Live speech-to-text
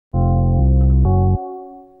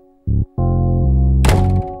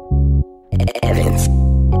Evince.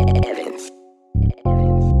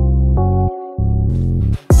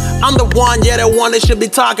 I'm the one, yeah, the one they should be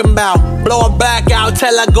talking about. Blow her back out,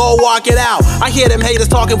 tell her go walk it out. I hear them haters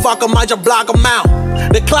talking, fuck them, I just block them out.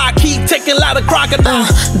 The clock keep ticking like a crocodile.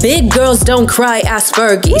 Big girls don't cry, ask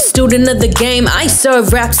Fergie. Student of the game, I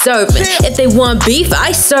serve rap serving. If they want beef,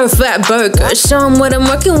 I serve fat burgers. Show them what I'm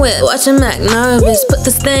working with, watch them act nervous. Put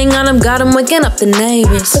this thing on him, got him waking up the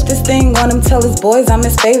neighbors. Put this thing on him, tell his boys I'm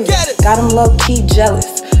his favorite. Got him low-key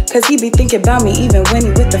jealous, cause he be thinking about me even when he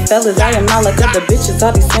with the fellas. I am not like other bitches,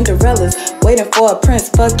 all these Cinderellas. Waiting for a prince,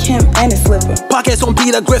 fuck him and his slipper. Podcast on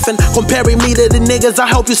Peter Griffin, comparing me to the niggas, I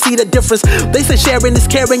hope you see the difference. They say sharing is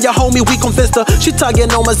caring, your homie, we convinced her. She tugging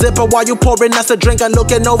on my zipper while you pouring us a drink. I'm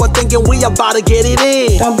looking over thinking we about to get it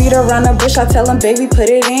in. Don't beat around the bush, I tell him, baby, put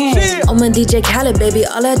it in. I'm a DJ Khaled, baby,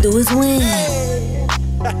 all I do is win.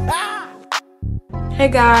 Hey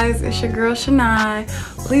guys, it's your girl Shani.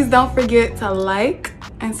 Please don't forget to like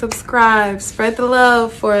and subscribe. Spread the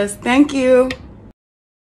love for us. Thank you.